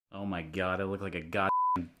Oh my god, I look like a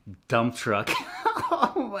goddamn dump truck.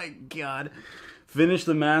 Oh my god. Finished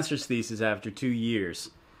the master's thesis after 2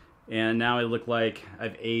 years. And now I look like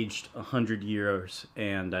I've aged 100 years,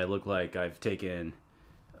 and I look like I've taken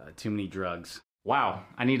too many drugs. Wow,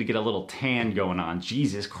 I need to get a little tan going on.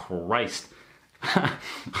 Jesus Christ.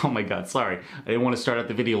 Oh my god, sorry. I didn't want to start out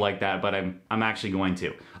the video like that, but I'm actually going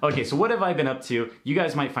to. Okay, so what have I been up to? You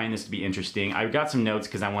guys might find this to be interesting. I've got some notes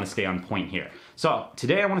because I want to stay on point here. So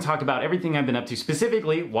today I want to talk about everything I've been up to,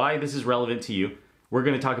 specifically why this is relevant to you. We're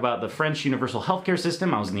going to talk about the French universal healthcare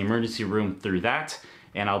system. I was in the emergency room through that.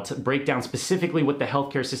 And I'll break down specifically what the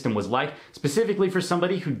healthcare system was like, specifically for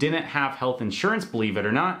somebody who didn't have health insurance, believe it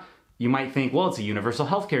or not. You might think, well, it's a universal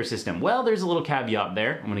healthcare system. Well, there's a little caveat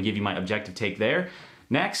there. I'm gonna give you my objective take there.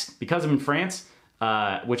 Next, because I'm in France,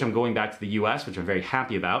 which I'm going back to the US, which I'm very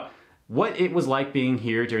happy about, what it was like being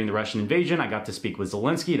here during the Russian invasion. I got to speak with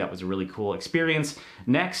Zelensky. That was a really cool experience.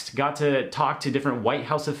 Next, got to talk to different White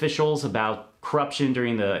House officials about corruption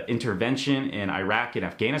during the intervention in Iraq and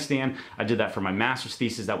Afghanistan. I did that for my master's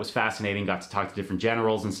thesis. That was fascinating. Got to talk to different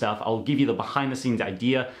generals and stuff. I'll give you the behind the scenes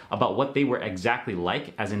idea about what they were exactly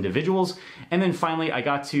like as individuals. And then finally, I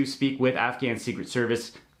got to speak with Afghan Secret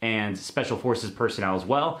Service and Special Forces personnel as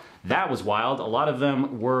well. That was wild. A lot of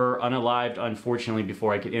them were unalived, unfortunately,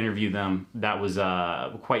 before I could interview them. That was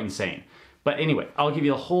quite insane. But anyway, I'll give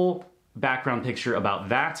you a whole background picture about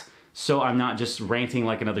that, so I'm not just ranting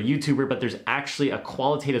like another YouTuber, but there's actually a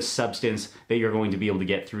qualitative substance that you're going to be able to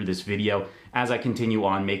get through this video as I continue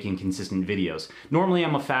on making consistent videos. Normally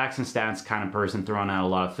I'm a facts and stats kind of person, throwing out a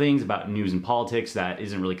lot of things about news and politics that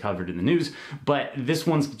isn't really covered in the news, but this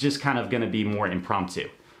one's just kind of gonna be more impromptu.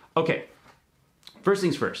 Okay, first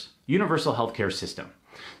things first, universal healthcare system.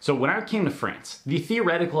 So when I came to France, the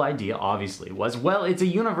theoretical idea obviously was, well, it's a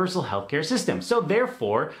universal healthcare system, so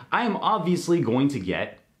therefore I am obviously going to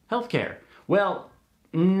get healthcare. Well,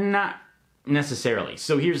 not necessarily.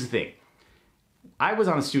 So here's the thing. I was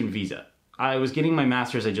on a student visa. I was getting my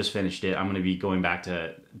master's, I just finished it. I'm gonna be going back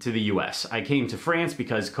to the US. I came to France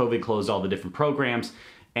because COVID closed all the different programs,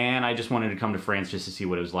 and I just wanted to come to France just to see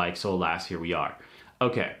what it was like, so alas, here we are.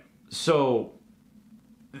 Okay, so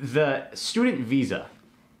the student visa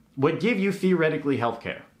would give you theoretically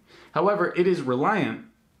healthcare. However, it is reliant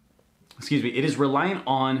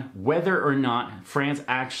on whether or not France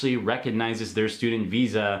actually recognizes their student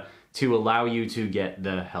visa to allow you to get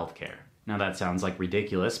the healthcare. Now that sounds like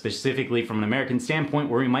ridiculous, specifically from an American standpoint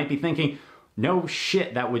where we might be thinking, no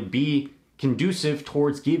shit, that would be conducive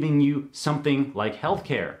towards giving you something like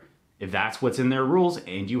healthcare. If that's what's in their rules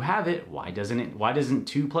and you have it, why doesn't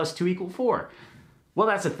 2 + 2 = 4? Well,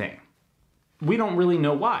 that's the thing. We don't really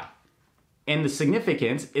know why. And the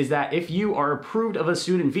significance is that if you are approved of a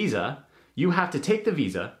student visa, you have to take the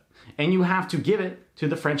visa and you have to give it to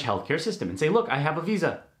the French healthcare system and say, look, I have a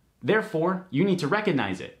visa. Therefore, you need to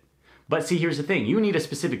recognize it. But see, here's the thing. You need a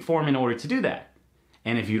specific form in order to do that.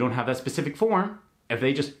 And if you don't have that specific form, if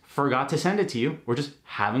they just forgot to send it to you or just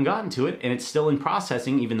haven't gotten to it and it's still in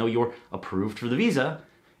processing even though you're approved for the visa,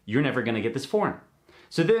 you're never going to get this form.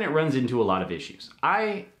 So then it runs into a lot of issues.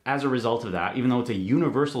 As a result of that, even though it's a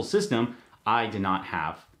universal system, I did not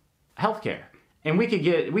have healthcare. And we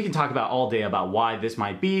can talk about all day about why this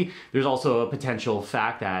might be. There's also a potential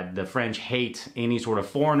fact that the French hate any sort of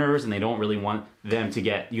foreigners and they don't really want them to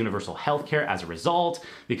get universal healthcare as a result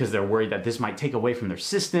because they're worried that this might take away from their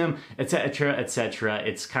system, etc., etc.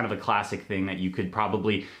 It's kind of a classic thing that you could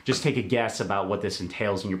probably just take a guess about what this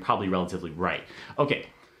entails and you're probably relatively right. Okay,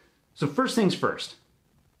 so first things first.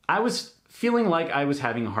 I was feeling like I was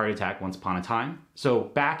having a heart attack once upon a time. So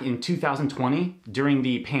back in 2020, during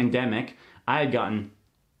the pandemic, I had gotten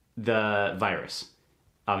the virus.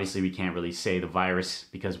 Obviously, we can't really say the virus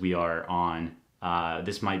because we are on,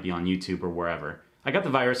 this might be on YouTube or wherever. I got the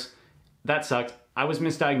virus. That sucked. I was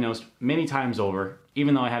misdiagnosed many times over,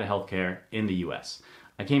 even though I had healthcare in the US.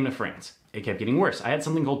 I came to France. It kept getting worse. I had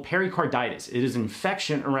something called pericarditis. It is an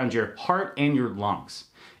infection around your heart and your lungs.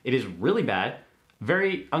 It is really bad,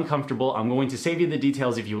 very uncomfortable. I'm going to save you the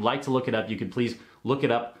details. If you would like to look it up, you could please look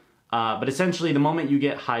it up. But essentially, the moment you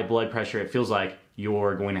get high blood pressure, it feels like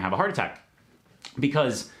you're going to have a heart attack.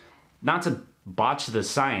 Because, not to botch the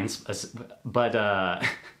science, but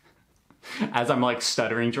as I'm like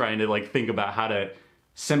stuttering, trying to like think about how to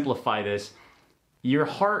simplify this, your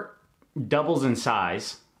heart doubles in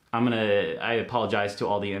size. I apologize to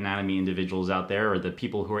all the anatomy individuals out there or the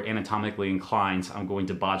people who are anatomically inclined. I'm going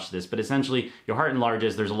to botch this, but essentially your heart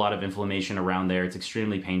enlarges. There's a lot of inflammation around there. It's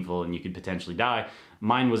extremely painful and you could potentially die.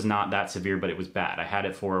 Mine was not that severe, but it was bad. I had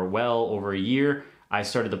it for well over a year. I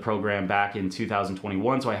started the program back in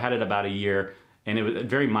 2021, so I had it about a year. and it was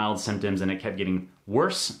very mild symptoms, and it kept getting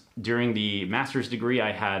worse. During the master's degree,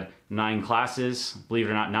 I had 9 classes. Believe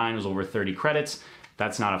it or not, 9 was over 30 credits.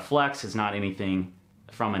 That's not a flex. It's not anything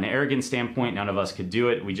from an arrogant standpoint. None of us could do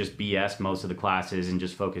it. We just BS'd most of the classes and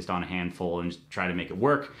just focused on a handful and just try to make it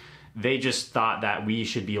work. They just thought that we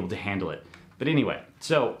should be able to handle it. But anyway,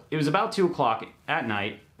 so it was about 2 o'clock at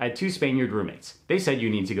night. I had 2 Spaniard roommates. They said, you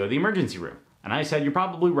need to go to the emergency room. And I said, you're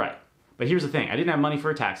probably right. But here's the thing. I didn't have money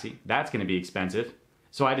for a taxi. That's going to be expensive.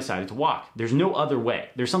 So I decided to walk. There's no other way.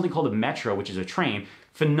 There's something called a metro, which is a train.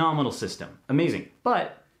 Phenomenal system. Amazing.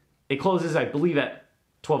 But it closes, I believe, at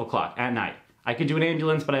 12 o'clock at night. I could do an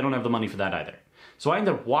ambulance, but I don't have the money for that either. So I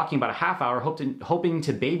ended up walking about a half hour, hoping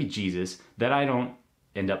to baby Jesus that I don't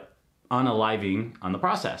end up unaliving on the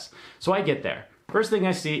process. So I get there. First thing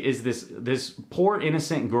I see is this poor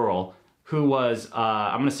innocent girl who was,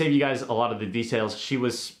 I'm going to save you guys a lot of the details. She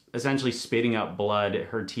was essentially spitting out blood.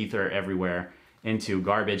 Her teeth are everywhere into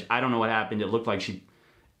garbage. I don't know what happened. It looked like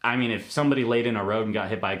if somebody laid in a road and got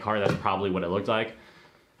hit by a car, that's probably what it looked like.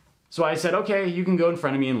 So I said, okay, you can go in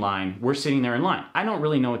front of me in line. We're sitting there in line. I don't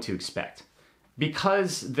really know what to expect.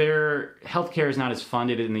 Because their healthcare is not as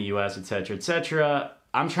funded in the US, et cetera,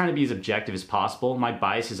 I'm trying to be as objective as possible. My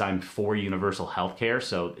bias is I'm for universal healthcare,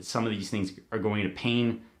 so some of these things are going to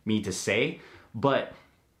pain me to say. But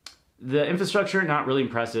the infrastructure, not really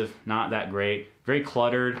impressive, not that great. Very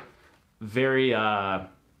cluttered, the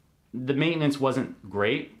maintenance wasn't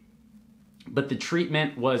great, but the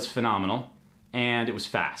treatment was phenomenal, and it was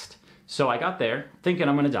fast. So I got there thinking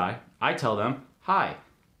I'm gonna die. I tell them, hi,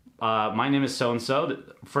 my name is so-and-so.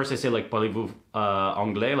 First I say, like, parlez-vous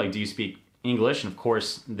anglais? Like, do you speak English? And of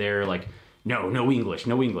course they're like, no English.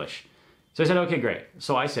 So I said, okay, great.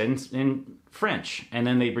 So I said in French, and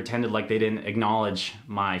then they pretended like they didn't acknowledge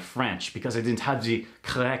my French because I didn't have the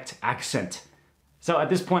correct accent. So at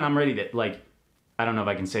this point I'm ready to, like, I don't know if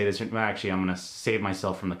I can say this. Actually, I'm gonna save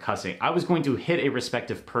myself from the cussing. I was going to hit a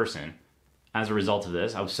respective person as a result of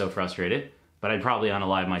this. I was so frustrated, but I'd probably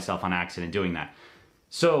unalive myself on accident doing that.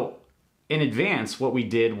 So in advance, what we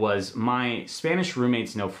did was my Spanish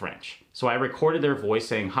roommates know French. So I recorded their voice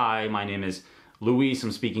saying, hi, my name is Luis.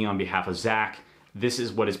 I'm speaking on behalf of Zach. This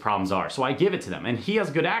is what his problems are. So I give it to them, and he has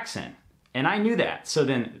a good accent. And I knew that. So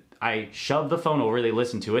then I shoved the phone over, they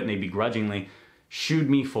listened to it, and they begrudgingly shooed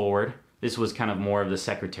me forward. This was kind of more of the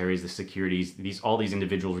secretaries, the securities. All these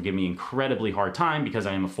individuals were giving me incredibly hard time because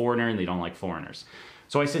I am a foreigner and they don't like foreigners.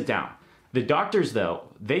 So I sit down. The doctors, though,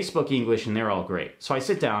 they spoke English and they're all great. So I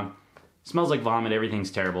sit down, smells like vomit,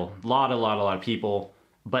 everything's terrible. A lot of people,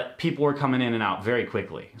 but people were coming in and out very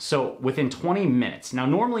quickly. So within 20 minutes, now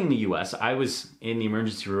normally in the US, I was in the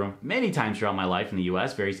emergency room many times throughout my life in the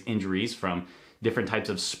US, various injuries from different types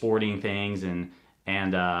of sporting things and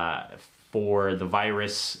for the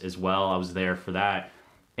virus as well. I was there for that.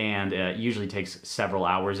 And it usually takes several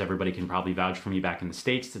hours. Everybody can probably vouch for me back in the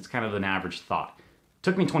States. It's kind of an average thought.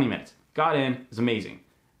 Took me 20 minutes. Got in, it was amazing.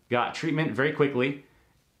 Got treatment very quickly.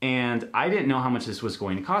 And I didn't know how much this was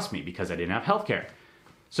going to cost me because I didn't have healthcare.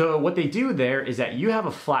 So what they do there is that you have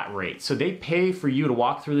a flat rate. So they pay for you to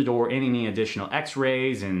walk through the door and any additional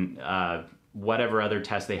x-rays and whatever other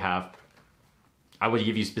tests they have. I would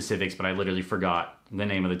give you specifics, but I literally forgot the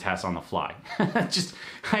name of the test on the fly.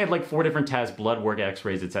 I had like 4 different tests, blood work,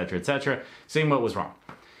 x-rays, et cetera, seeing what was wrong.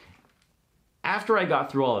 After I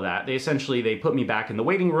got through all of that, they put me back in the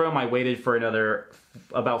waiting room. I waited for another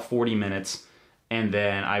about 40 minutes, and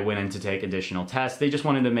then I went in to take additional tests. They just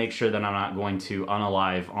wanted to make sure that I'm not going to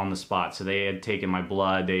unalive on the spot. So they had taken my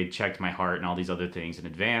blood, they checked my heart and all these other things in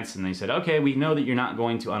advance, and they said, okay, we know that you're not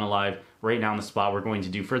going to unalive right now on the spot. We're going to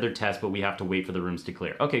do further tests, but we have to wait for the rooms to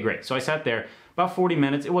clear. Okay, great. So I sat there about 40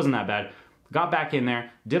 minutes. It wasn't that bad. Got back in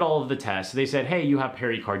there, did all of the tests. They said, hey, you have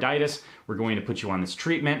pericarditis. We're going to put you on this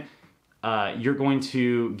treatment. You're going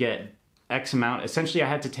to get X amount. Essentially, I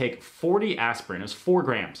had to take 40 aspirin. It was 4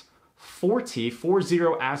 grams. 40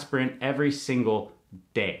 aspirin every single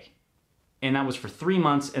day. And that was for 3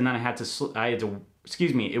 months. And then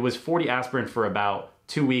it was 40 aspirin for about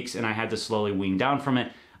 2 weeks, and I had to slowly wean down from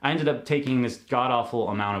it. I ended up taking this god-awful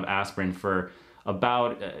amount of aspirin for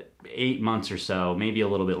about 8 months or so, maybe a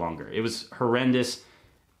little bit longer. It was horrendous,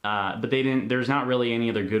 but there's not really any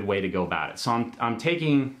other good way to go about it. So I'm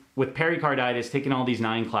taking, with pericarditis, taking all these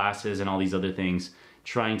 9 classes and all these other things,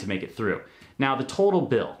 trying to make it through. Now, the total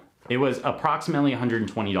bill, it was approximately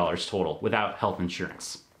 $120 total without health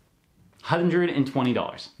insurance.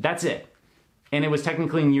 $120. That's it. And it was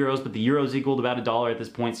technically in euros, but the euros equaled about $1 at this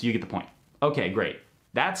point, so you get the point. Okay, great.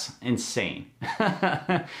 That's insane.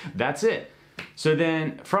 That's it. So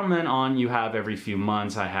then from then on, you have every few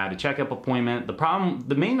months, I had a checkup appointment.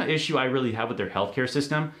 The main issue I really have with their healthcare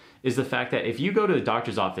system is the fact that if you go to a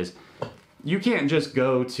doctor's office, you can't just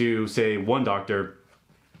go to, say, one doctor,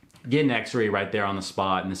 get an x-ray right there on the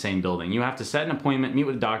spot in the same building. You have to set an appointment, meet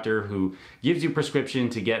with a doctor who gives you a prescription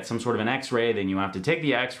to get some sort of an x-ray. Then you have to take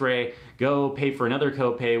the x-ray, go pay for another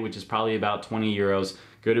copay, which is probably about 20 euros,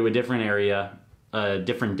 go to a different area, a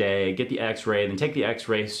different day, get the x-ray, then take the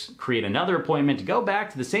x-ray, create another appointment to go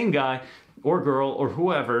back to the same guy or girl or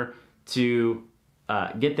whoever to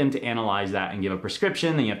get them to analyze that and give a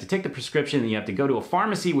prescription. Then you have to take the prescription, then you have to go to a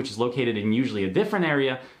pharmacy, which is located in usually a different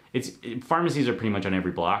area. Pharmacies are pretty much on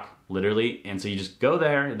every block, literally, and so you just go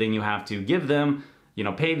there, then you have to give them,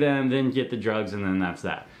 pay them, then get the drugs, and then that's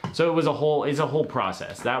that. So it's a whole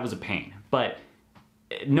process. That was a pain, but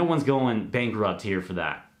no one's going bankrupt here for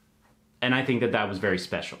that. And I think that that was very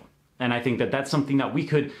special. And I think that that's something that we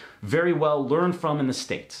could very well learn from in the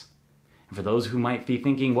States. And for those who might be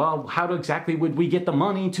thinking, well, how exactly would we get the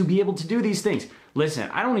money to be able to do these things? Listen,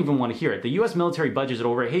 I don't even want to hear it. The US military budget is at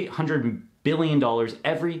over $800 billion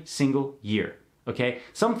every single year, okay?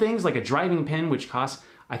 Some things like a driving pin, which costs,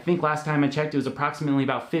 I think last time I checked, it was approximately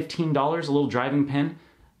about $15, a little driving pin.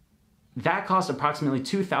 That costs approximately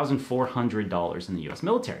 $2,400 in the US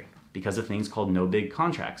military because of things called no big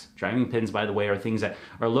contracts. Driving pins, by the way, are things that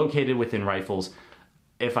are located within rifles,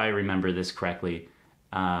 if I remember this correctly,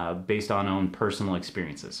 based on own personal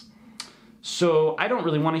experiences. So I don't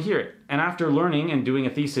really want to hear it. And after learning and doing a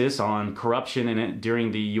thesis on corruption in it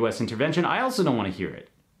during the US intervention, I also don't want to hear it.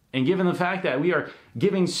 And given the fact that we are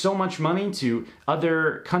giving so much money to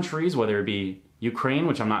other countries, whether it be Ukraine,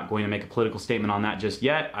 which I'm not going to make a political statement on that just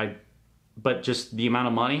yet, but just the amount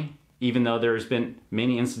of money, even though there's been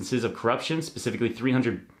many instances of corruption, specifically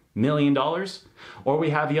 $300 million, or we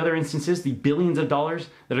have the other instances, the billions of dollars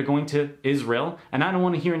that are going to Israel, and I don't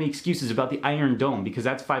want to hear any excuses about the Iron Dome because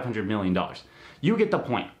that's $500 million. You get the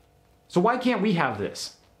point. So why can't we have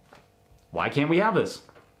this? Why can't we have this?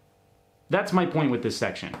 That's my point with this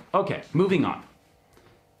section. Okay, moving on.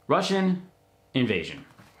 Russian invasion.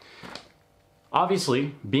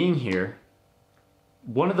 Obviously, being here,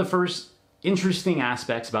 one of the first interesting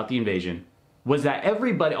aspects about the invasion was that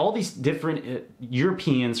everybody, all these different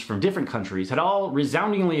Europeans from different countries had all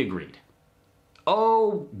resoundingly agreed.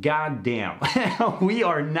 Oh, goddamn. We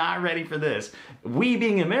are not ready for this. We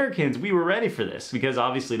being Americans, we were ready for this because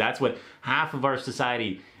obviously that's what half of our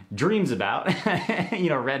society dreams about.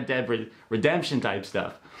 Red Dead Redemption type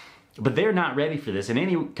stuff. But they're not ready for this in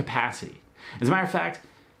any capacity. As a matter of fact,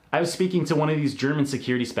 I was speaking to one of these German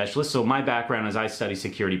security specialists. So my background is I study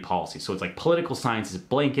security policy. So it's like political science is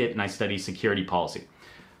blanket and I study security policy.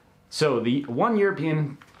 So the one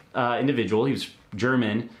European individual, he was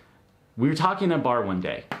German, we were talking in a bar one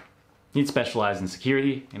day. He'd specialized in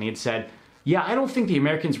security and he had said, yeah, I don't think the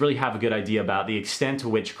Americans really have a good idea about the extent to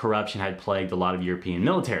which corruption had plagued a lot of European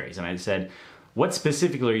militaries. And I said, what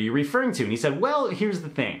specifically are you referring to? And he said, well, here's the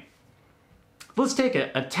thing. Let's take a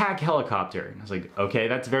attack helicopter. And I was like, okay,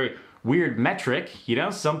 that's a very weird metric.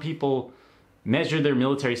 Some people measure their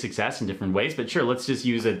military success in different ways, but sure, let's just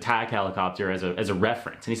use a attack helicopter as a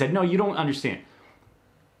reference. And he said, no, you don't understand.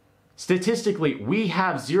 Statistically, we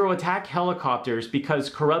have 0 attack helicopters because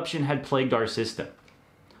corruption had plagued our system.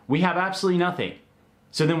 We have absolutely nothing.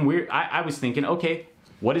 So then I was thinking, okay,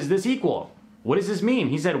 what does this equal? What does this mean?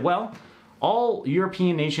 He said, well, all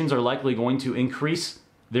European nations are likely going to increase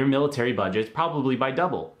their military budgets probably by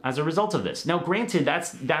double as a result of this. Now, granted,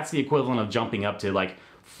 that's the equivalent of jumping up to like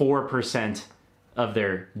 4% of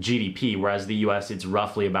their GDP, whereas the US, it's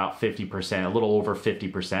roughly about 50%, a little over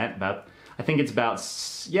 50%. I think it's about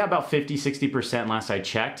 50, 60% last I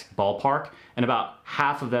checked, ballpark, and about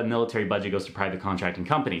half of that military budget goes to private contracting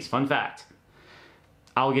companies. Fun fact.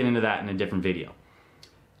 I'll get into that in a different video.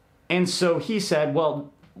 And so he said,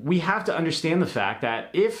 well, we have to understand the fact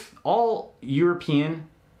that if all European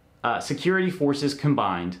security forces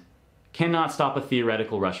combined cannot stop a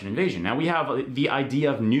theoretical Russian invasion. Now we have the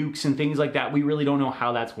idea of nukes and things like that. We really don't know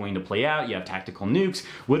how that's going to play out. You have tactical nukes.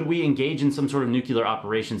 Would we engage in some sort of nuclear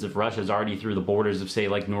operations if Russia's already through the borders of, say,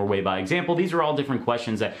 like Norway, by example? These are all different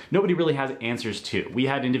questions that nobody really has answers to. We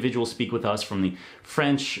had individuals speak with us from the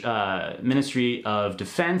French Ministry of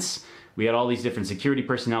Defense. We had all these different security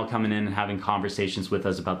personnel coming in and having conversations with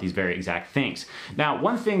us about these very exact things. Now,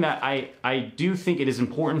 one thing that I do think it is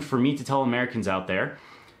important for me to tell Americans out there,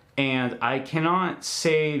 and I cannot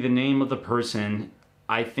say the name of the person,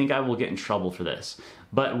 I think I will get in trouble for this,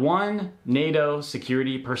 but one NATO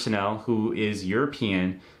security personnel who is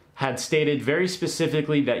European had stated very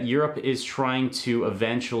specifically that Europe is trying to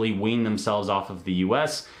eventually wean themselves off of the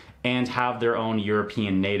US and have their own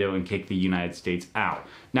European NATO and kick the United States out.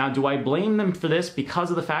 Now, do I blame them for this because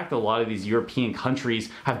of the fact that a lot of these European countries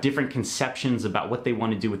have different conceptions about what they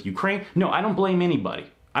want to do with Ukraine? No, I don't blame anybody.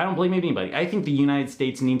 I don't blame anybody. I think the United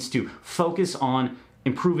States needs to focus on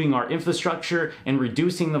improving our infrastructure and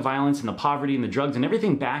reducing the violence and the poverty and the drugs and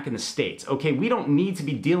everything back in the States. Okay, we don't need to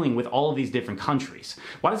be dealing with all of these different countries.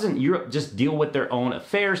 Why doesn't Europe just deal with their own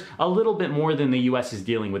affairs a little bit more than the US is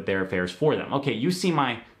dealing with their affairs for them? Okay, you see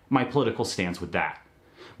my political stance with that.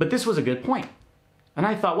 But this was a good point. And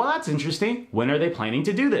I thought, well, that's interesting. When are they planning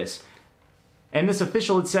to do this? And this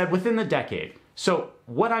official had said within the decade. So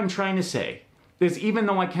what I'm trying to say is, even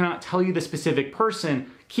though I cannot tell you the specific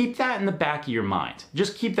person, keep that in the back of your mind.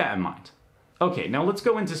 Just keep that in mind. Okay, now let's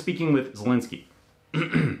go into speaking with Zelensky.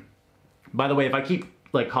 By the way, if I keep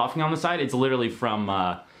like coughing on the side, it's literally from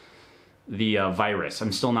the virus.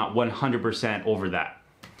 I'm still not 100% over that.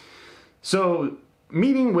 So,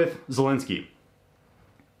 meeting with Zelensky.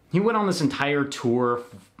 He went on this entire tour,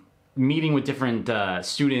 meeting with different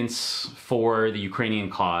students for the Ukrainian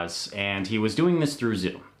cause, and he was doing this through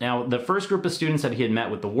Zoom. Now, the first group of students that he had met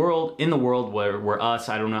with in the world were us.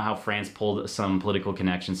 I don't know how France pulled some political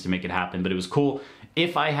connections to make it happen, but it was cool.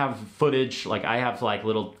 If I have footage, like I have like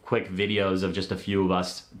little quick videos of just a few of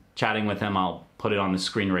us chatting with him, I'll put it on the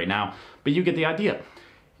screen right now, but you get the idea.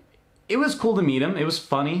 It was cool to meet him. It was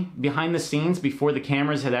funny. Behind the scenes, before the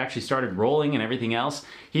cameras had actually started rolling and everything else,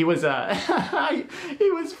 he was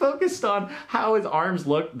he was focused on how his arms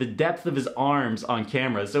looked, the depth of his arms on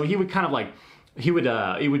camera. So he would kind of like, he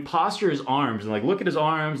would posture his arms and like look at his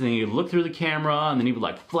arms, and then he would look through the camera, and then he would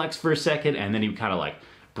like flex for a second, and then he would kind of like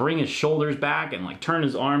bring his shoulders back and like turn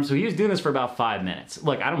his arms. So he was doing this for about 5 minutes.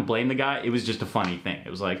 Look, I don't blame the guy. It was just a funny thing. It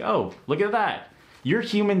was like, oh, look at that. You're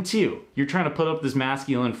human too. You're trying to put up this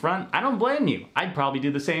masculine front. I don't blame you. I'd probably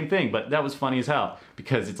do the same thing, but that was funny as hell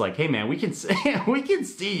because it's like, hey man, we can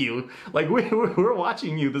see you. Like we're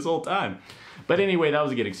watching you this whole time. But anyway, that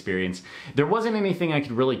was a good experience. There wasn't anything I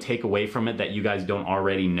could really take away from it that you guys don't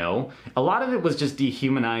already know. A lot of it was just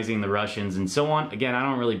dehumanizing the Russians and so on. Again, I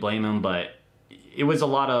don't really blame them, but it was a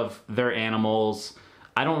lot of their animals.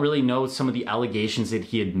 I don't really know some of the allegations that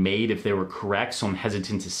he had made, if they were correct, so I'm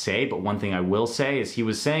hesitant to say. But one thing I will say is he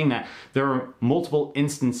was saying that there are multiple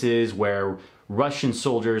instances where Russian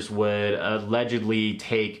soldiers would allegedly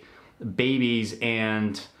take babies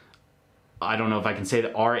and, I don't know if I can say the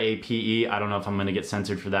RAPE, I don't know if I'm going to get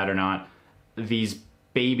censored for that or not. These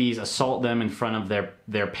babies, assault them in front of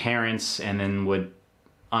their parents, and then would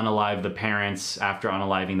unalive the parents after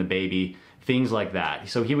unaliving the baby. Things like that.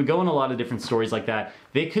 So he would go in a lot of different stories like that.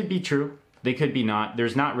 They could be true. They could be not.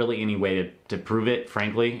 There's not really any way to prove it,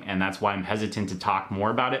 frankly, and that's why I'm hesitant to talk more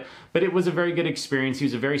about it. But it was a very good experience. He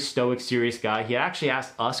was a very stoic, serious guy. He actually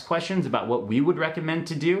asked us questions about what we would recommend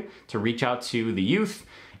to do to reach out to the youth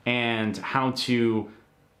and how to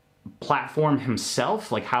platform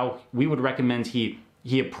himself, like how we would recommend he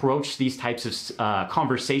approached these types of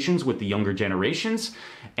conversations with the younger generations,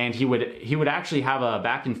 and he would actually have a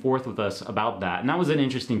back and forth with us about that, and that was an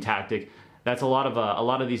interesting tactic. That's a lot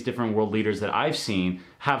of these different world leaders that I've seen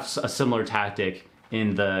have a similar tactic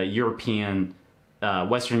in the European,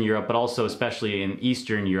 Western Europe, but also especially in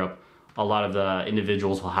Eastern Europe. A lot of the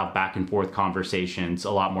individuals will have back and forth conversations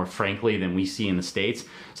a lot more frankly than we see in the States.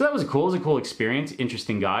 So that was cool. It was a cool experience.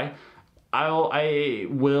 Interesting guy. I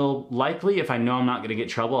will likely, if I know I'm not going to get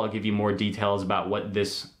trouble, I'll give you more details about what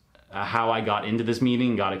this, how I got into this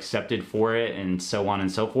meeting, got accepted for it, and so on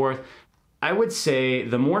and so forth. I would say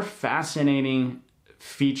the more fascinating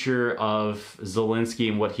feature of Zelensky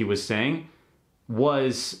and what he was saying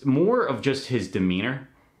was more of just his demeanor.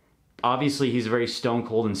 Obviously, he's a very stone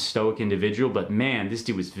cold and stoic individual, but man, this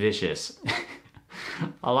dude was vicious.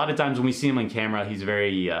 A lot of times when we see him on camera, he's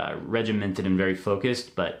very regimented and very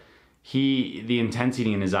focused, but the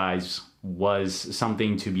intensity in his eyes was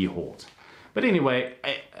something to behold. But anyway,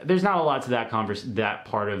 there's not a lot to that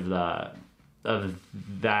part of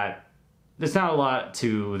that. There's not a lot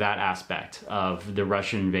to that aspect of the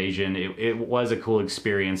Russian invasion. It was a cool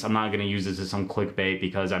experience. I'm not going to use this as some clickbait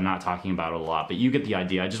because I'm not talking about it a lot, but you get the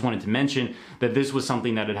idea. I just wanted to mention that this was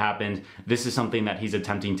something that had happened. This is something that he's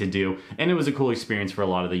attempting to do, and it was a cool experience for a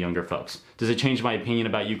lot of the younger folks. Does it change my opinion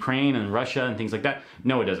about Ukraine and Russia and things like that?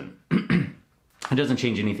 No, it doesn't. It doesn't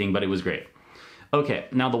change anything, but it was great. Okay,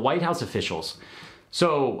 now the White House officials.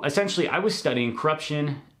 So essentially, I was studying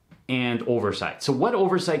corruption and oversight. So what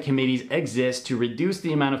oversight committees exist to reduce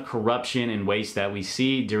the amount of corruption and waste that we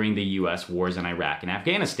see during the US wars in Iraq and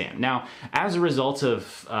Afghanistan? Now, as a result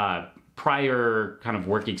of prior kind of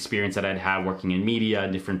work experience that I'd had working in media,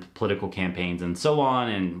 different political campaigns and so on,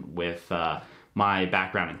 and with my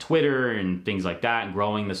background in Twitter and things like that and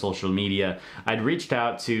growing the social media, I'd reached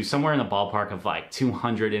out to somewhere in the ballpark of like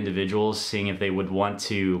 200 individuals, seeing if they would want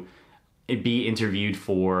to be interviewed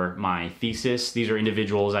for my thesis. These are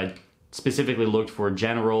individuals I specifically looked for: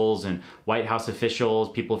 generals and White House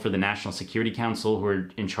officials, people for the National Security Council who are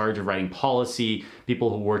in charge of writing policy, people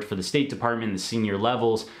who worked for the State Department, the senior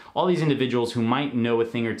levels, all these individuals who might know a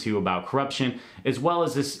thing or two about corruption, as well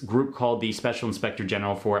as this group called the Special Inspector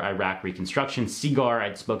General for Iraq Reconstruction, SIGAR.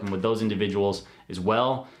 I'd spoken with those individuals as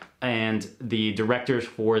well. And the directors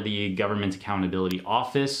for the Government Accountability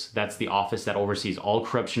Office. That's the office that oversees all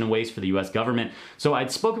corruption and waste for the US government. So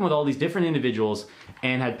I'd spoken with all these different individuals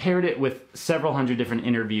and had paired it with several hundred different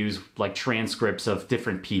interviews, like transcripts of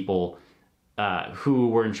different people who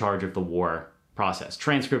were in charge of the war process,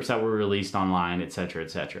 transcripts that were released online, etc.,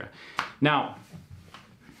 etc. Now,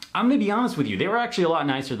 I'm going to be honest with you, they were actually a lot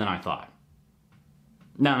nicer than I thought.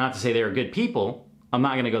 Now, not to say they were good people. I'm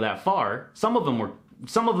not going to go that far. Some of them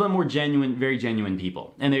were genuine, very genuine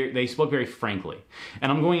people, and they spoke very frankly.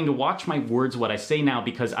 And I'm going to watch my words, what I say now,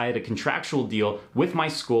 because I had a contractual deal with my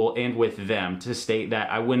school and with them to state that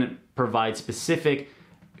I wouldn't provide specific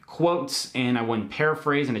quotes and I wouldn't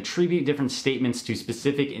paraphrase and attribute different statements to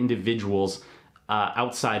specific individuals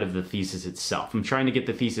outside of the thesis itself. I'm trying to get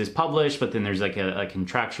the thesis published, but then there's like a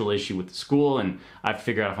contractual issue with the school, and I have to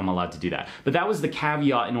figure out if I'm allowed to do that. But that was the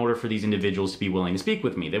caveat in order for these individuals to be willing to speak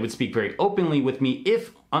with me. They would speak very openly with me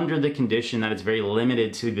if under the condition that it's very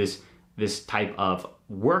limited to this type of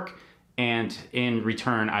work, and in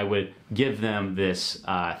return I would give them this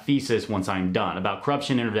thesis once I'm done about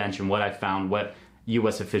corruption intervention, what I found, what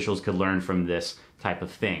US officials could learn from this type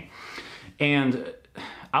of thing. And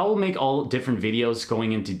I will make all different videos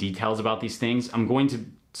going into details about these things. I'm going to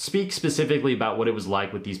speak specifically about what it was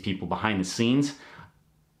like with these people behind the scenes.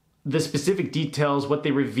 The specific details, what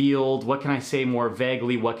they revealed, what can I say more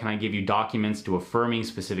vaguely, what can I give you documents to affirming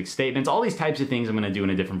specific statements, all these types of things I'm going to do in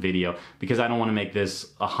a different video because I don't want to make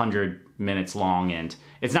this 100 minutes long and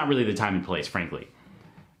it's not really the time and place, frankly.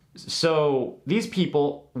 So these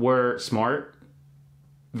people were smart,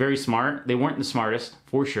 very smart. They weren't the smartest,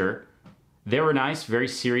 for sure. They were nice, very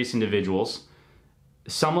serious individuals.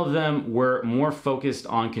 Some of them were more focused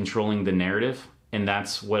on controlling the narrative, and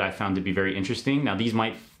that's what I found to be very interesting. Now, these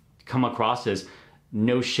might come across as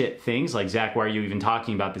no shit things, like, Zach, why are you even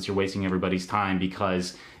talking about this? You're wasting everybody's time,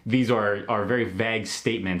 because these are very vague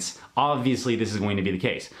statements. Obviously, this is going to be the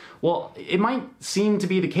case. Well, it might seem to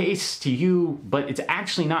be the case to you, but it's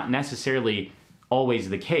actually not necessarily always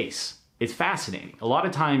the case. It's fascinating. A lot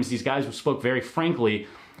of times, these guys spoke very frankly.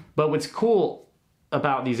 But what's cool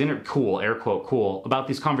about these air quote cool, about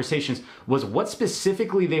these conversations was what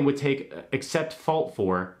specifically they would accept fault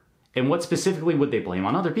for, and what specifically would they blame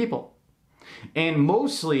on other people. And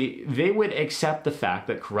mostly they would accept the fact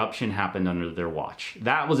that corruption happened under their watch.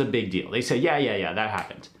 That was a big deal. They said, yeah, that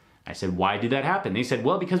happened. I said, why did that happen? They said,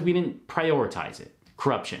 well, because we didn't prioritize it.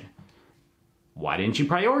 Corruption. Why didn't you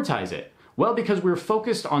prioritize it? Well, because we were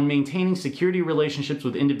focused on maintaining security relationships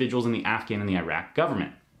with individuals in the Afghan and the Iraq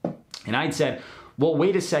government. And I'd said, well,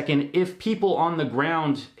 wait a second, if people on the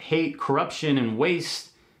ground hate corruption and waste,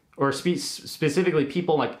 or specifically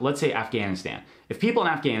people like, let's say, Afghanistan. If people in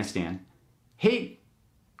Afghanistan hate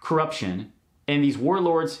corruption and these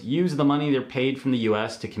warlords use the money they're paid from the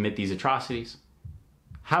US to commit these atrocities,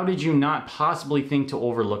 how did you not possibly think to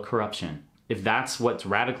overlook corruption if that's what's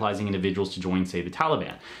radicalizing individuals to join, say, the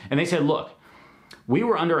Taliban? And they said, look, we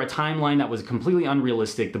were under a timeline that was completely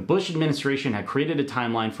unrealistic. The Bush administration had created a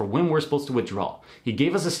timeline for when we're supposed to withdraw. He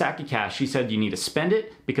gave us a stack of cash. He said, you need to spend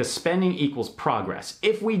it because spending equals progress.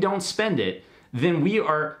 If we don't spend it, then we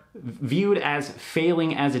are viewed as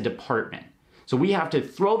failing as a department. So we have to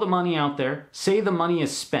throw the money out there, say the money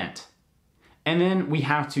is spent, and then we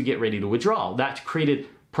have to get ready to withdraw. That created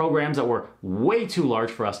programs that were way too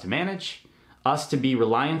large for us to manage, us to be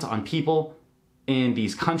reliant on people in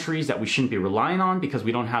these countries that we shouldn't be relying on because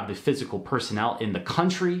we don't have the physical personnel in the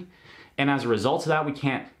country. And as a result of that, we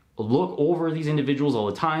can't look over these individuals all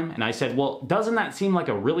the time. And I said, well, doesn't that seem like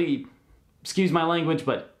a really, excuse my language,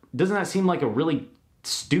 but doesn't that seem like a really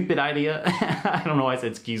stupid idea? I don't know why I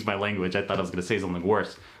said excuse my language. I thought I was going to say something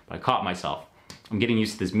worse, but I caught myself. I'm getting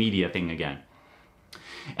used to this media thing again.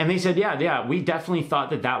 And they said, yeah, we definitely thought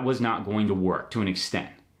that was not going to work to an extent.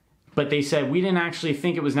 But they said, we didn't actually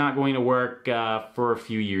think it was not going to work for a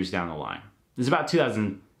few years down the line. This is about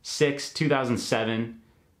 2006, 2007,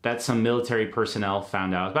 that some military personnel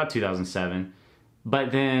found out, about 2007.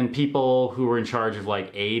 But then people who were in charge of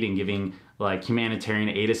aid and giving humanitarian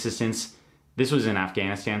aid assistance, this was in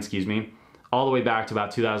Afghanistan, all the way back to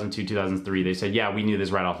about 2002, 2003, they said, yeah, we knew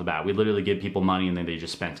this right off the bat. We literally give people money and then they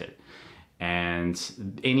just spent it.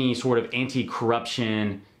 And any sort of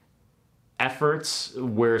anti-corruption efforts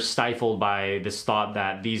were stifled by this thought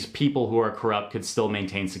that these people who are corrupt could still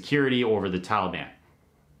maintain security over the Taliban.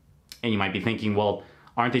 And you might be thinking, well,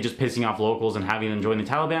 aren't they just pissing off locals and having them join the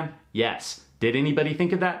Taliban? Yes. Did anybody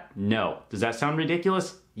think of that? No. Does that sound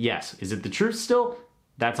ridiculous? Yes. Is it the truth still?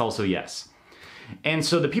 That's also yes. And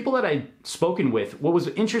so the people that I'd spoken with, what was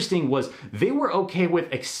interesting was they were okay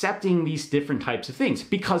with accepting these different types of things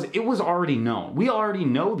because it was already known. We already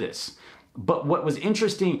know this. But what was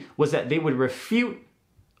interesting was that they would refute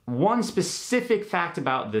one specific fact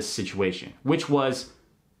about this situation, which was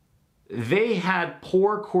they had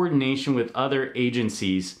poor coordination with other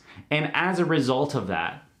agencies. And as a result of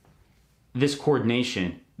that, this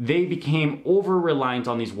coordination, they became over-reliant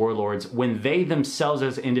on these warlords when they themselves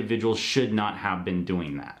as individuals should not have been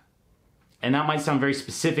doing that. And that might sound very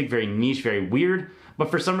specific, very niche, very weird, but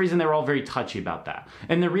for some reason they were all very touchy about that.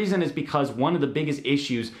 And the reason is because one of the biggest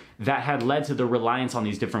issues that had led to the reliance on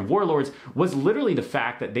these different warlords was literally the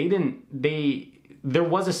fact that there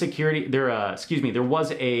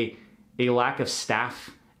was a lack of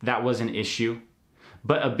staff that was an issue.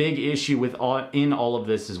 But a big issue in all of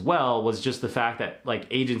this as well was just the fact that like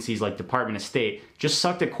agencies like Department of State just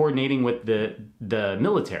sucked at coordinating with the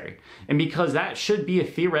military. And because that should be a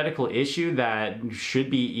theoretical issue that should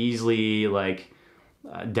be easily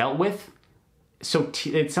dealt with. So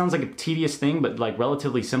it sounds like a tedious thing, but like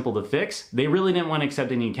relatively simple to fix. They really didn't want to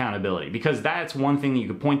accept any accountability because that's one thing that you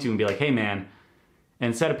could point to and be like, hey man,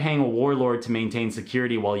 instead of paying a warlord to maintain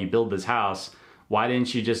security while you build this house, why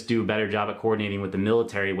didn't you just do a better job at coordinating with the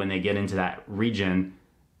military when they get into that region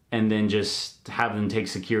and then just have them take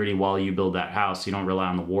security while you build that house so you don't rely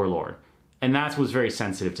on the warlord? And that was very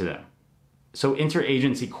sensitive to them. So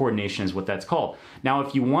interagency coordination is what that's called. Now,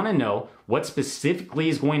 if you want to know what specifically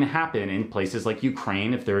is going to happen in places like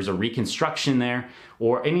Ukraine, if there's a reconstruction there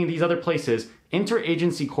or any of these other places,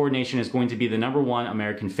 interagency coordination is going to be the number one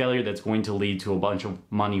American failure that's going to lead to a bunch of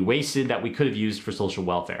money wasted that we could have used for social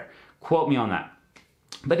welfare. Quote me on that.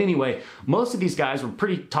 But anyway, most of these guys were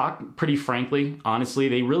pretty frankly, honestly,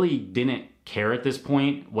 they really didn't care at this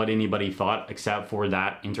point what anybody thought except for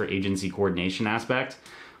that interagency coordination aspect.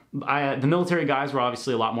 The military guys were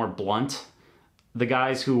obviously a lot more blunt. The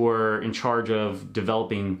guys who were in charge of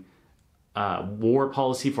developing war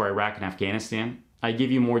policy for Iraq and Afghanistan, I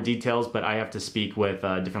give you more details, but I have to speak with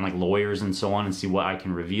different lawyers and so on and see what I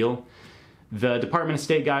can reveal. The Department of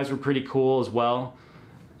State guys were pretty cool as well.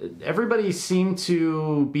 Everybody seemed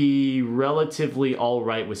to be relatively all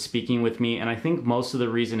right with speaking with me, and I think most of the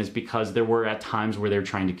reason is because there were at times where they're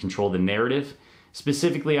trying to control the narrative,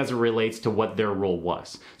 specifically as it relates to what their role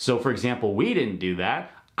was. So for example, we didn't do that.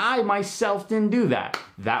 I myself didn't do that.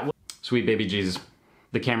 That was sweet baby Jesus.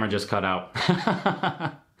 The camera just cut out.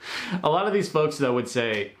 A lot of these folks though would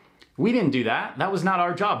say, we didn't do that. That was not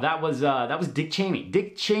our job. That was Dick Cheney.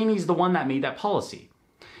 Dick Cheney's the one that made that policy.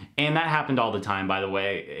 And that happened all the time, by the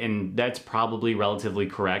way, and that's probably relatively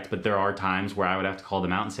correct, but there are times where I would have to call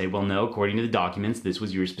them out and say, well, no, according to the documents, this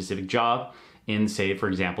was your specific job in, say, for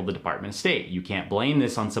example, the Department of State. You can't blame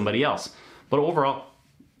this on somebody else. But overall,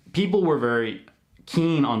 people were very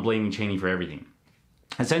keen on blaming Cheney for everything.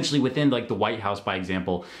 Essentially, within the White House, by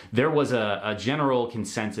example, there was a general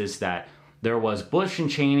consensus that there was Bush and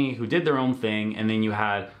Cheney who did their own thing, and then you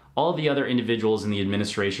had all the other individuals in the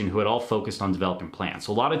administration who had all focused on developing plans.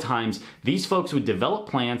 So a lot of times, these folks would develop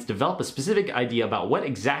plans, develop a specific idea about what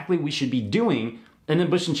exactly we should be doing, and then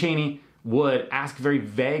Bush and Cheney would ask very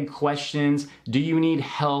vague questions. Do you need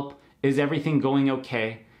help? Is everything going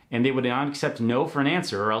okay? And they would not accept no for an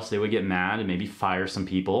answer, or else they would get mad and maybe fire some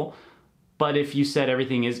people. But if you said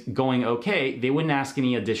everything is going okay, they wouldn't ask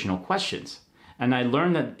any additional questions. And I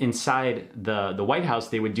learned that inside the White House,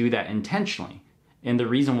 they would do that intentionally. And the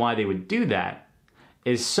reason why they would do that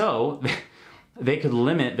is so they could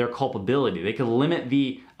limit their culpability. They could limit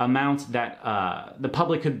the amount that the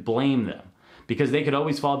public could blame them. Because they could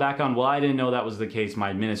always fall back on, well, I didn't know that was the case. My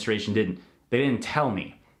administration didn't. They didn't tell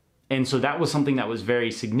me. And so that was something that was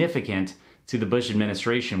very significant to the Bush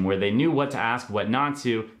administration, where they knew what to ask, what not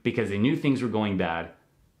to, because they knew things were going bad.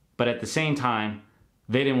 But at the same time,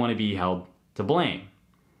 they didn't want to be held to blame.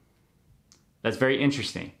 That's very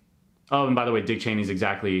interesting. Oh, and by the way, Dick Cheney's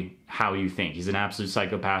exactly how you think. He's an absolute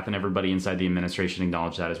psychopath, and everybody inside the administration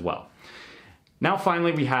acknowledged that as well. Now,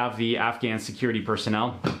 finally, we have the Afghan security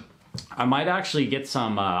personnel. I might actually get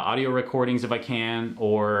some audio recordings if I can,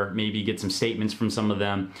 or maybe get some statements from some of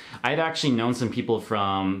them. I'd actually known some people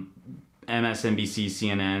from MSNBC,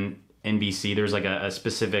 CNN, NBC. There's like a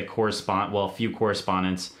specific a few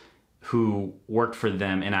correspondents who worked for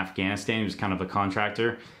them in Afghanistan. He was kind of a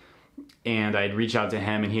contractor. And I'd reach out to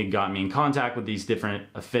him, and he had got me in contact with these different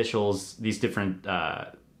officials, these different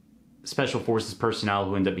special forces personnel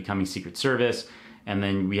who end up becoming Secret Service. And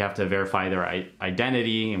then we have to verify their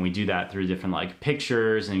identity, and we do that through different like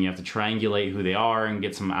pictures, and you have to triangulate who they are and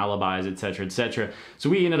get some alibis, etc., etc. So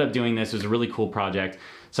we ended up doing this. It was a really cool project.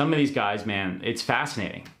 Some of these guys, man, it's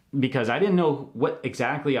fascinating because I didn't know what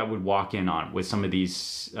exactly I would walk in on with some of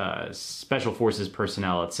these special forces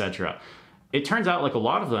personnel, etc. It turns out like a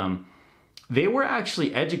lot of them, they were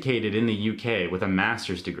actually educated in the UK with a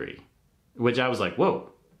master's degree, which I was like, whoa.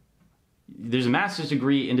 There's a master's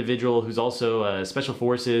degree individual who's also special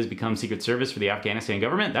forces, becomes Secret Service for the Afghanistan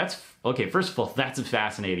government. That's okay. First of all, that's a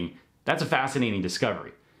fascinating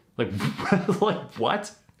discovery. Like, like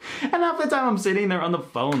what? And half the time I'm sitting there on the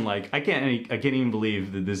phone, like I can't even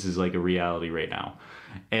believe that this is like a reality right now.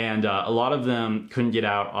 And a lot of them couldn't get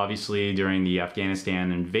out, obviously, during the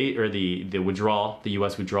Afghanistan the withdrawal, the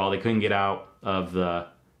U.S. withdrawal. They couldn't get out of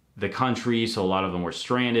the country, so a lot of them were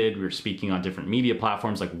stranded. We were speaking on different media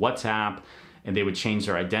platforms like WhatsApp, and they would change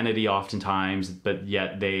their identity oftentimes, but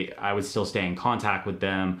yet I would still stay in contact with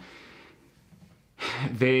them.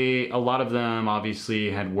 A lot of them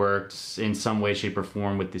obviously had worked in some way, shape, or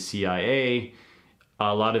form with the CIA.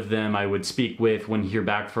 A lot of them I would speak with, wouldn't hear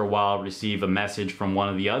back for a while, receive a message from one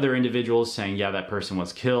of the other individuals saying, yeah, that person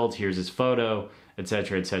was killed, here's his photo,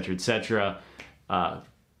 etc., etc., etc.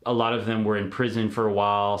 A lot of them were in prison for a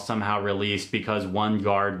while, somehow released because one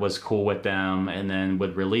guard was cool with them and then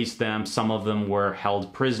would release them. Some of them were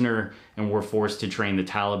held prisoner and were forced to train the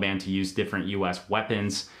Taliban to use different U.S.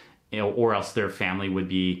 weapons, or else their family would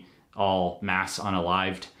be all mass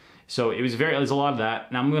unalived. So there's a lot of that.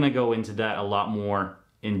 And I'm going to go into that a lot more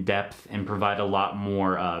in depth and provide a lot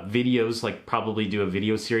more videos, like probably do a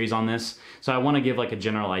video series on this. So I want to give like a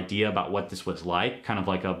general idea about what this was like, kind of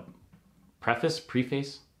like a preface.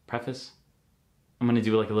 I'm going to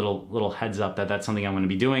do like a little heads up that that's something I'm going to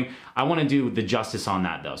be doing. I want to do the justice on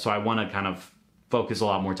that though. So I want to kind of focus a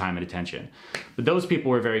lot more time and attention. But those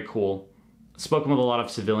people were very cool. Spoken with a lot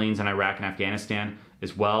of civilians in Iraq and Afghanistan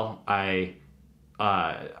as well. I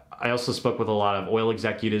also spoke with a lot of oil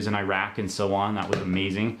executives in Iraq and so on. That was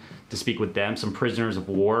amazing to speak with them. Some prisoners of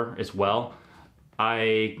war as well.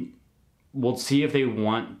 I will see if they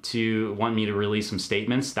want me to release some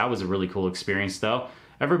statements. That was a really cool experience though.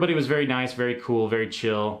 Everybody was very nice, very cool, very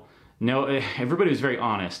chill. No, everybody was very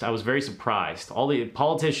honest. I was very surprised. All the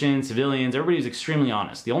politicians, civilians, everybody was extremely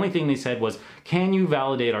honest. The only thing they said was, can you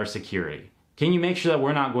validate our security? Can you make sure that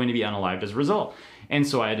we're not going to be unalived as a result? And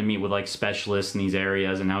so I had to meet with like specialists in these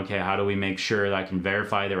areas and okay, how do we make sure that I can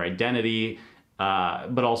verify their identity,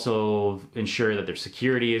 but also ensure that their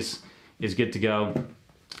security is good to go.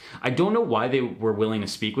 I don't know why they were willing to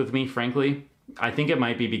speak with me, frankly. I think it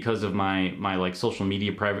might be because of my like social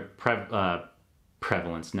media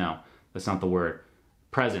prevalence. No, that's not the word.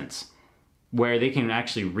 Presence. Where they can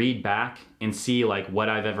actually read back and see like what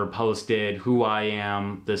I've ever posted, who I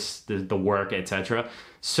am, the work, etc.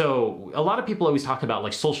 So a lot of people always talk about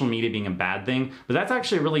like social media being a bad thing, but that's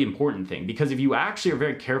actually a really important thing because if you actually are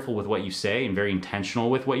very careful with what you say and very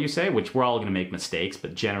intentional with what you say, which we're all going to make mistakes,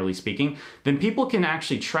 but generally speaking, then people can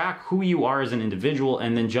actually track who you are as an individual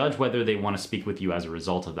and then judge whether they want to speak with you as a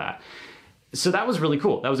result of that. So that was really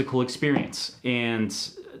cool. That was a cool experience and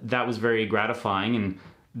that was very gratifying. And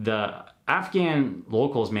the Afghan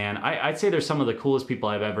locals, man, I'd say they're some of the coolest people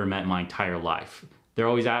I've ever met in my entire life. They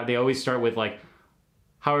always start with like,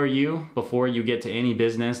 how are you? Before you get to any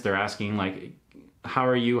business, they're asking like, how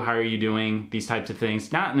are you? How are you doing? These types of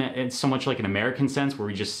things. Not in so much like an American sense where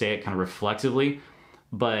we just say it kind of reflexively,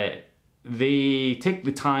 but they take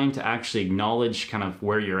the time to actually acknowledge kind of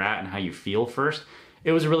where you're at and how you feel first.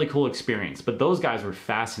 It was a really cool experience, but those guys were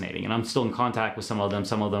fascinating and I'm still in contact with some of them.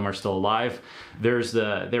 Some of them are still alive. They're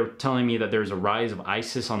telling me that there's a rise of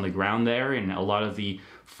ISIS on the ground there and a lot of the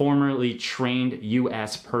formerly trained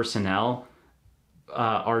US personnel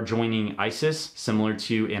are joining ISIS, similar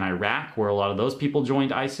to in Iraq, where a lot of those people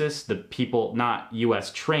joined ISIS. The people, not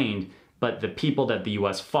US trained, but the people that the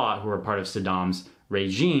US fought who were part of Saddam's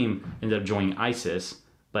regime ended up joining ISIS.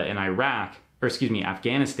 But in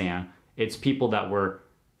Afghanistan, it's people that were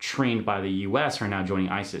trained by the US are now joining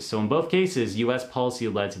ISIS. So in both cases, US policy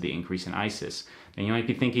led to the increase in ISIS. And you might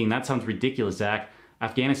be thinking, that sounds ridiculous, Zach.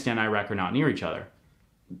 Afghanistan and Iraq are not near each other.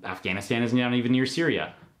 Afghanistan is not even near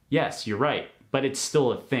Syria. Yes, you're right. But it's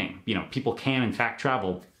still a thing. You know, people can in fact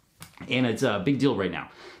travel and it's a big deal right now.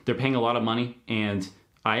 They're paying a lot of money and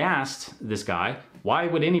I asked this guy, why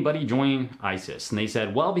would anybody join ISIS? And they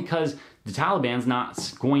said, well, because the Taliban's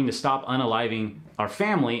not going to stop unaliving our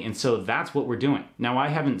family, and so that's what we're doing. Now, I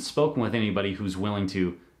haven't spoken with anybody who's willing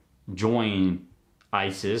to join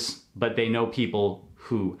ISIS, but they know people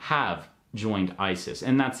who have joined ISIS,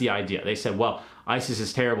 and that's the idea. They said, well, ISIS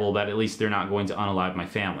is terrible, but at least they're not going to unalive my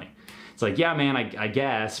family. It's like, yeah, man, I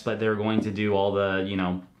guess, but they're going to do all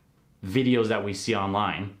the, videos that we see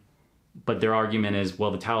online. But their argument is,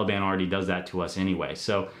 well, the Taliban already does that to us anyway.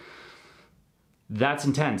 So that's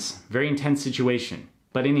intense, very intense situation.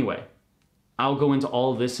 But anyway, I'll go into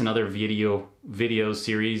all of this in other video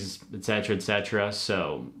series, etc., etc.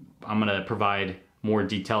 So I'm going to provide more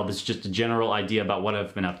detail. This is just a general idea about what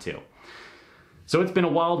I've been up to. So it's been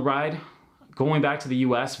a wild ride. Going back to the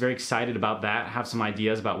US, very excited about that. Have some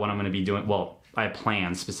ideas about what I'm going to be doing. Well, I have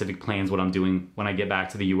plans, specific plans, what I'm doing when I get back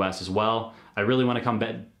to the US as well. I really want to come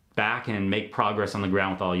back and make progress on the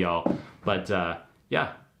ground with all y'all. But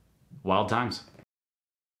yeah, wild times.